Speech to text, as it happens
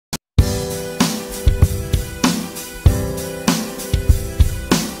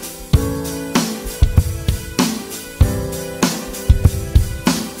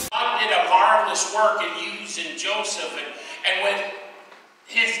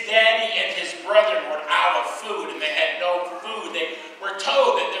brethren were out of food and they had no food. They were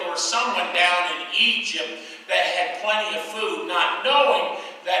told that there was someone down in Egypt that had plenty of food, not knowing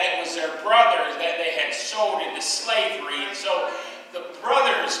that it was their brothers that they had sold into slavery. And so the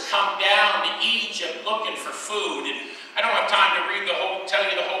brothers come down to Egypt looking for food. And I don't have time to tell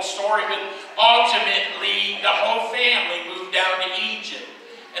you the whole story, but ultimately the whole family moved down to Egypt.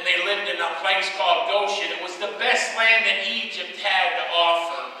 And they lived in a place called Goshen. It was the best land that Egypt had to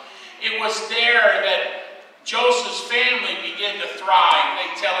offer. It was there that Joseph's family began to thrive.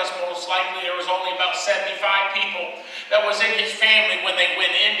 They tell us most likely there was only about 75 people that was in his family when they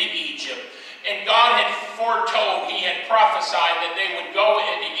went into Egypt. And God had foretold, he had prophesied that they would go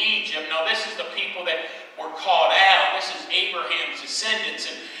into Egypt. Now this is the people that were called out. This is Abraham's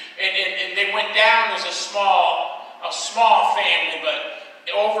descendants. And they went down as a small family, but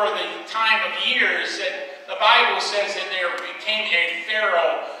over the time of years, that the Bible says that there became a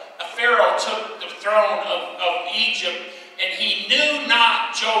Pharaoh. A Pharaoh took the throne of Egypt, and he knew not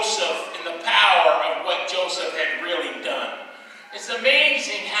Joseph in the power of what Joseph had really done. It's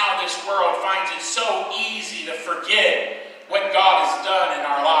amazing how this world finds it so easy to forget what God has done in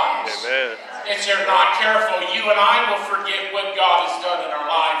our lives. Amen. If they're not careful, you and I will forget what God has done in our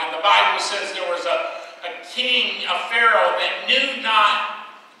life. And the Bible says there was a king, a Pharaoh, that knew not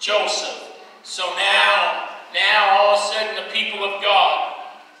Joseph. So now all of a sudden the people of God,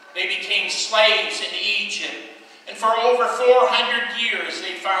 they became slaves in Egypt. And for over 400 years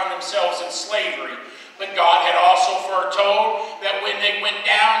they found themselves in slavery. But God had also foretold that when they went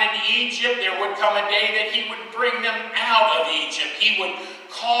down into Egypt, there would come a day that he would bring them out of Egypt. He would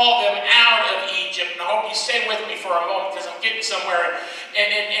call them out of Egypt. And I hope you stay with me for a moment because I'm getting somewhere.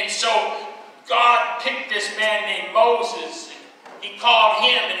 And so God picked this man named Moses. He called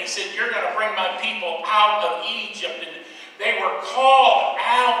him and he said, "You're going to bring my people out of Egypt." And they were called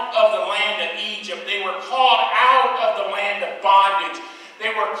out of the land of Egypt. They were called out of the land of bondage.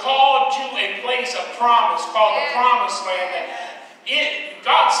 They were called to a place of promise called the Promised Land.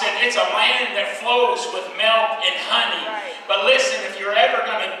 God said it's a land that flows with milk and honey. But listen, if you're ever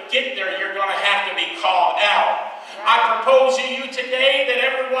going to get there, you're going to have to be called out. I propose to you today that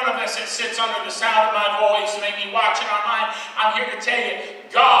every one of us that sits under the sound of my voice, maybe watching online, I'm here to tell you,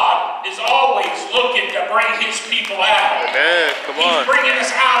 God is always looking to bring his people out. Amen. Come on. He's bringing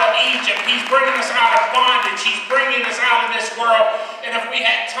us out of Egypt. He's bringing us out of bondage. He's bringing us out of this world. And if we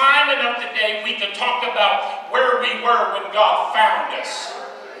had time enough today, we could talk about where we were when God found us.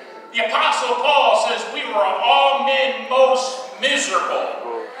 The Apostle Paul says we were of all men most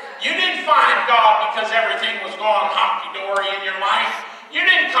miserable. You didn't find God because everything was going honky-dory in your life. You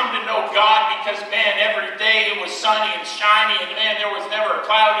didn't come to know God because, man, every day it was sunny and shiny, and, man, there was never a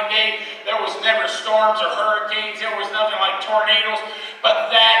cloudy day. There was never storms or hurricanes. There was nothing like tornadoes. But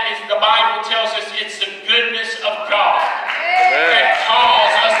that is, the Bible tells us, it's the goodness of God that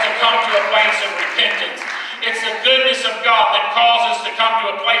calls us to come to a place of repentance. It's the goodness of God that calls us to come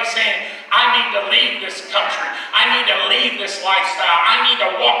to a place saying, I need to leave this country. I need to leave this lifestyle. I need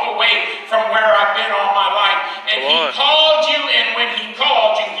to walk away from where I've been all my life. And he called you, and when he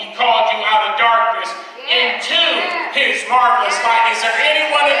called you out of darkness into his marvelous light. Is there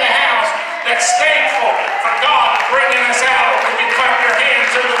anyone in the house that's thankful for God bringing us out? We can clap your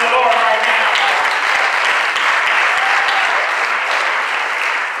hands unto the Lord right now.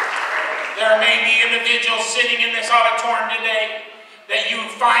 There may be individuals sitting in this auditorium today that you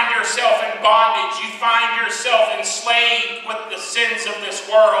find yourself in bondage. You find yourself enslaved with the sins of this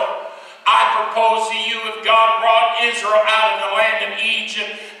world. I propose to you, if God brought Israel out of the land of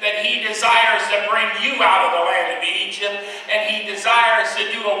Egypt, that he desires to bring you out of the land of Egypt, and he desires to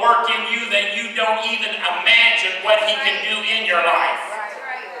do a work in you that you don't even imagine what he can do in your life.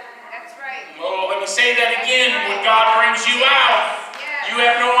 That's right. Oh, let me say that again. When God brings you out, you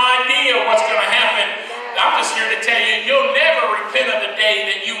have no idea what's going to happen. I'm just here to tell you, you'll never repent of the day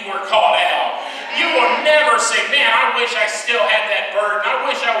that you were called out. You will never say, man, I wish I still had that burden. I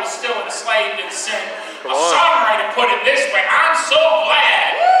wish I was still enslaved in sin. A songwriter put it this way, I'm so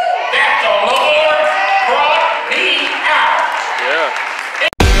glad that the Lord